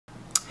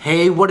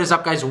Hey, what is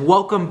up guys?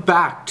 Welcome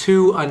back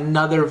to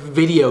another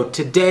video.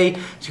 Today,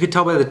 as you can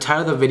tell by the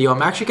title of the video,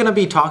 I'm actually going to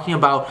be talking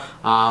about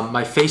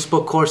my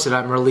Facebook course that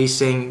I'm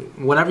releasing.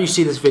 Whenever you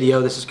see this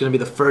video, this is going to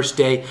be the first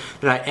day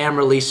that I am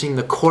releasing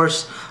the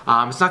course.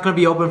 It's not going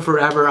to be open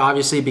forever,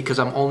 obviously, because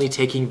I'm only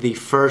taking the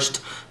first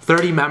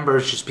 30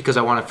 members just because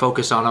I want to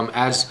focus on them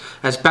as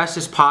best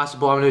as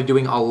possible. I'm going to be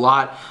doing a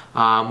lot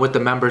with the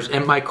members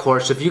in my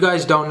course. So if you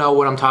guys don't know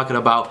what I'm talking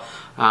about,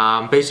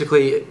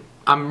 basically,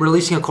 I'm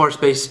releasing a course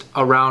based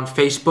around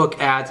Facebook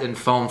ads and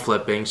phone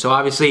flipping. So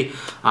obviously,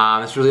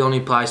 this really only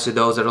applies to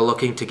those that are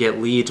looking to get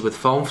leads with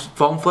phone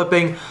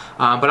flipping.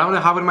 But I'm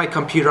gonna hop on my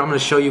computer. I'm gonna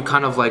show you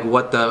kind of like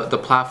what the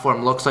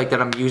platform looks like that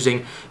I'm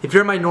using. If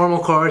you're in my normal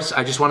course,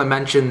 I just want to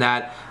mention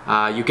that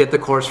you get the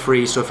course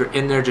free. So if you're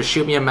in there, just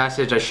shoot me a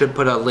message. I should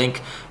put a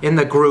link in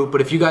the group.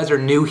 But if you guys are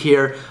new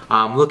here,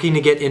 looking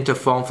to get into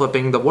phone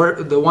flipping, the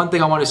one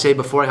thing I want to say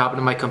before I hop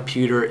into my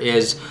computer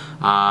is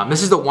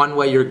this is the one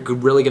way you're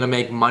really gonna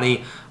make money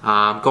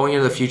going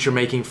into the future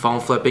making phone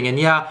flipping. And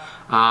yeah,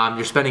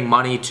 you're spending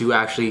money to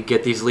actually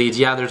get these leads.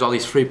 Yeah, there's all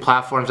these free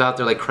platforms out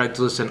there like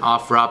Craigslist and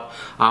OfferUp,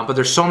 but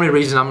there's so many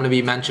reasons I'm going to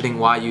be mentioning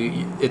why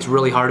it's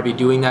really hard to be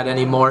doing that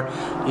anymore.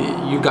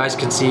 You guys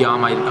can see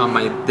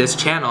on this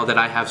channel that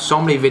I have so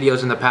many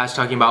videos in the past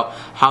talking about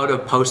how to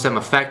post them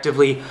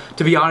effectively.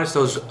 To be honest,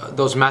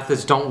 those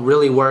methods don't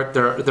really work.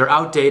 They're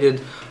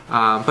outdated.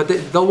 But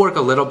they'll work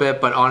a little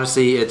bit, but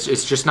honestly,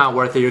 it's just not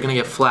worth it. You're gonna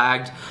get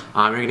flagged.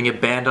 You're gonna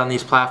get banned on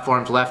these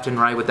platforms left and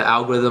right with the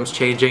algorithms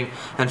changing.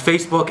 And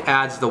Facebook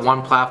ads, the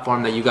one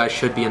platform that you guys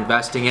should be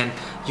investing in.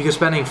 You're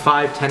spending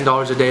 $5,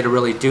 $10 a day to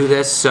really do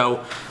this.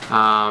 So,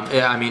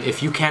 I mean,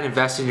 if you can't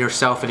invest in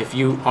yourself and if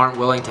you aren't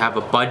willing to have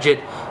a budget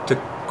to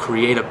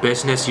create a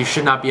business, you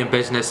should not be in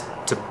business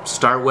to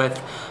start with.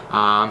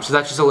 So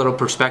that's just a little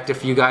perspective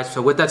for you guys.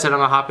 So with that said, I'm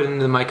gonna hop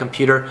into my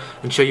computer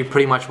and show you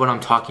pretty much what I'm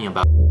talking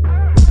about.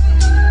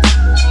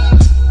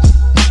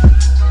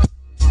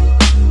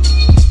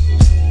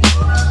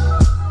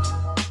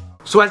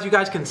 So as you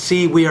guys can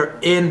see, we are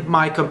in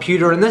my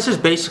computer, and this is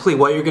basically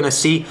what you're gonna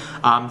see.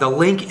 The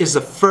link is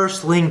the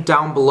first link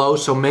down below,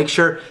 so make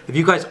sure if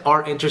you guys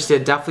are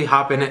interested, definitely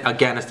hop in it.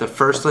 Again, it's the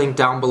first link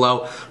down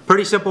below.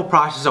 Pretty simple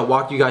process, I'll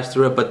walk you guys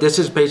through it, but this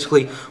is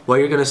basically what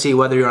you're gonna see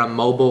whether you're on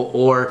mobile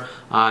or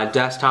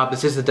desktop.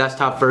 This is the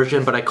desktop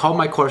version, but I call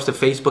my course the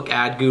Facebook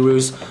Ad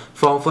Gurus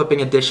Phone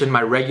Flipping Edition.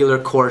 My regular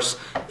course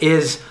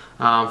is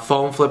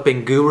phone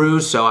flipping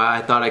gurus, so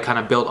I thought I kind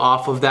of built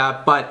off of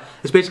that. But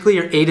it's basically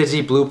your A to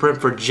Z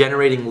blueprint for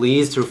generating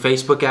leads through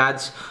Facebook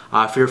ads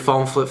for your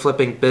phone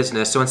flipping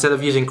business. So instead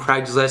of using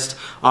Craigslist,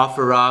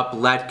 OfferUp,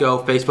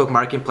 Letgo, Facebook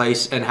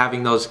Marketplace, and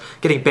having those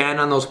getting banned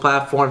on those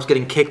platforms,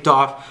 getting kicked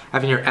off,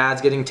 having your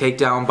ads getting taken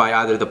down by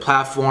either the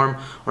platform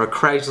or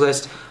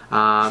Craigslist.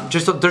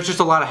 There's just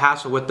a lot of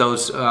hassle with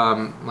those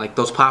like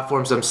those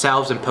platforms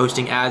themselves and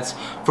posting ads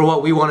for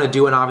what we want to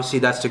do, and obviously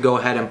that's to go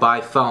ahead and buy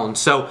phones.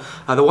 So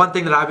the one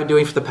thing that I've been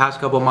doing for the past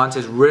couple of months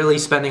is really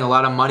spending a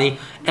lot of money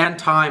and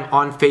time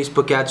on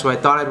Facebook ads. So I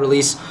thought I'd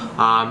release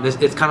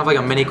it's kind of like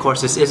a mini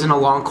course. This isn't a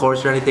long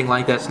course or anything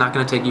like that. It's not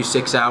going to take you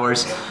 6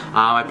 hours.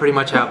 I pretty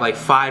much have like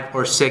 5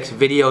 or 6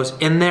 videos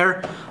in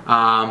there.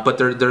 But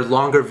they're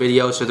longer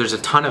videos, so there's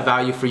a ton of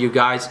value for you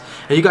guys.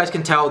 And you guys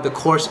can tell the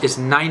course is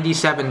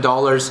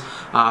 $97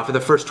 for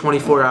the first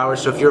 24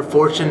 hours. So if you're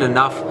fortunate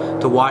enough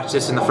to watch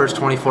this in the first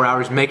 24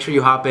 hours, make sure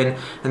you hop in,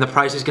 and the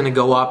price is going to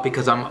go up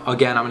because I'm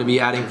going to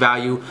be adding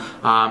value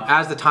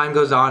as the time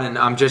goes on, and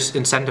I'm just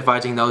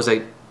incentivizing those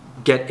that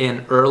get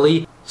in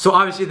early. So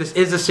obviously this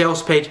is a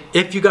sales page.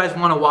 If you guys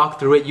want to walk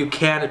through it, you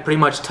can. It pretty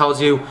much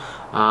tells you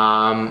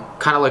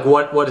kind of like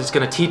what it's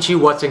going to teach you,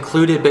 what's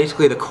included,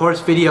 basically the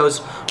course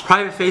videos,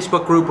 private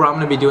Facebook group where I'm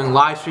going to be doing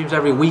live streams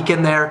every week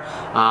in there,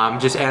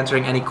 just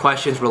answering any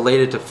questions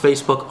related to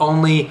Facebook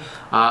only.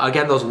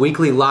 Again, those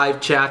weekly live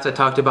chats I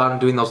talked about, I'm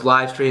doing those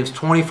live streams,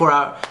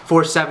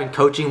 24/7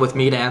 coaching with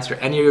me to answer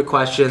any of your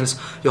questions.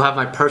 You'll have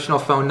my personal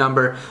phone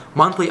number,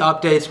 monthly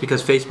updates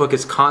because Facebook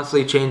is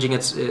constantly changing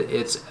its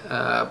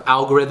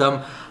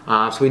algorithm.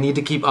 So we need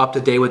to keep up to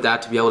date with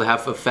that to be able to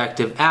have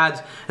effective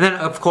ads. And then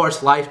of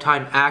course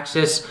lifetime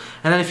access.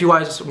 And then if you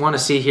guys want to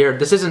see here,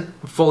 this isn't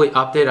fully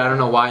updated. I don't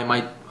know why. It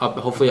might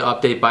hopefully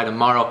update by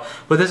tomorrow.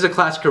 But this is a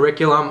class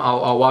curriculum.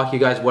 I'll walk you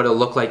guys what it'll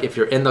look like if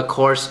you're in the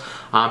course.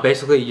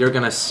 Basically you're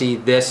going to see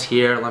this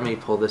here. Let me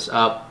pull this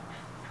up.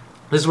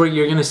 This is where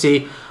you're going to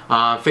see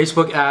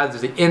Facebook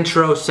ads, the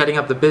intro, setting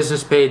up the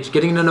business page,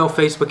 getting to know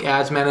Facebook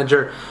Ads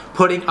Manager,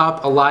 putting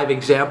up a live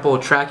example,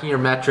 tracking your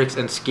metrics,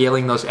 and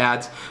scaling those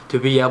ads to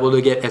be able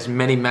to get as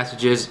many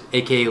messages,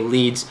 aka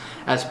leads,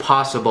 as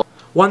possible.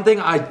 One thing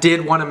I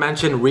did want to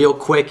mention real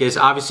quick is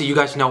obviously you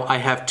guys know I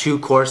have 2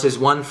 courses.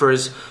 One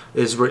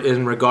is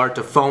in regard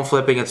to phone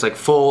flipping. It's like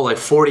full, like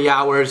 40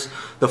 hours,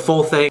 the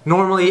full thing.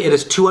 Normally it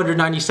is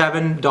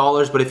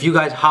 $297, but if you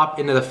guys hop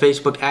into the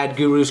Facebook Ad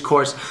Gurus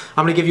course,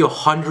 I'm gonna give you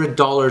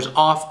 $100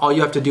 off. All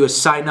you have to do is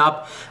sign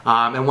up,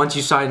 and once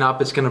you sign up,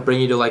 it's gonna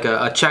bring you to like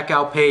a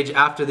checkout page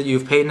after that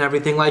you've paid and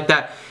everything like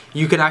that.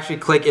 you can actually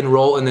click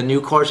enroll in the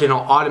new course and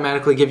it'll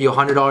automatically give you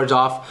 $100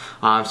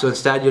 off. So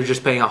instead you're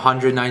just paying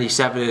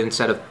 $197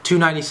 instead of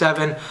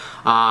 $297,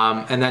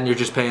 and then you're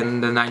just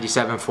paying the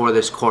 $97 for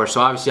this course.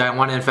 So obviously I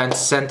want to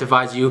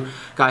incentivize you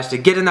guys to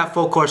get in that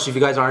full course. If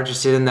you guys are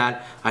interested in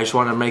that, I just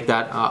want to make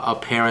that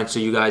apparent so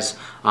you guys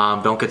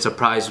don't get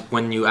surprised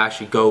when you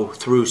actually go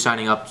through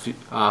signing up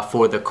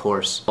for the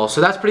course.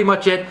 So that's pretty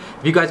much it.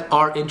 If you guys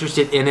are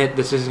interested in it,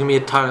 this isn't gonna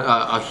be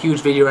a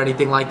huge video or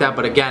anything like that,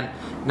 but again,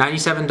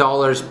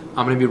 $97.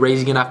 I'm going to be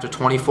raising it after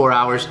 24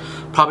 hours,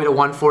 probably to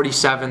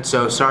 $147.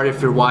 So sorry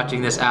if you're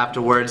watching this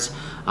afterwards.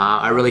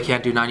 I really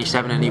can't do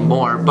 $97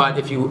 anymore. But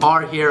if you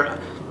are here,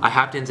 I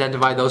have to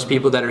incentivize those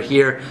people that are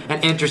here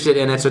and interested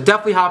in it. So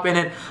definitely hop in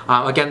it.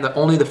 Again,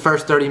 only the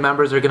first 30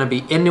 members are going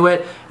to be into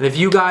it. And if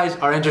you guys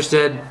are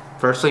interested,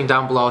 first link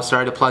down below.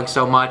 Sorry to plug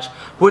so much.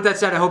 But with that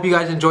said, I hope you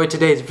guys enjoyed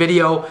today's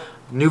video.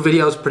 New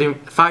videos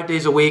 5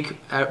 days a week,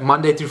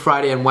 Monday through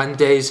Friday, and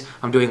Wednesdays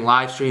I'm doing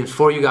live streams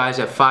for you guys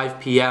at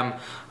 5 p.m.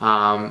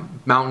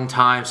 Mountain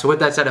Time. So with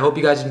that said, I hope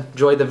you guys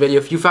enjoyed the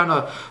video. If you found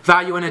a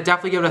value in it,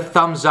 definitely give it a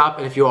thumbs up.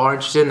 And if you are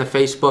interested in the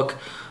Facebook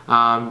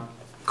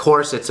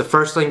course, it's the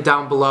first link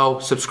down below.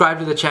 Subscribe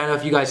to the channel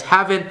if you guys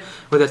haven't.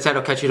 With that said,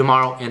 I'll catch you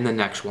tomorrow in the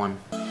next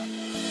one.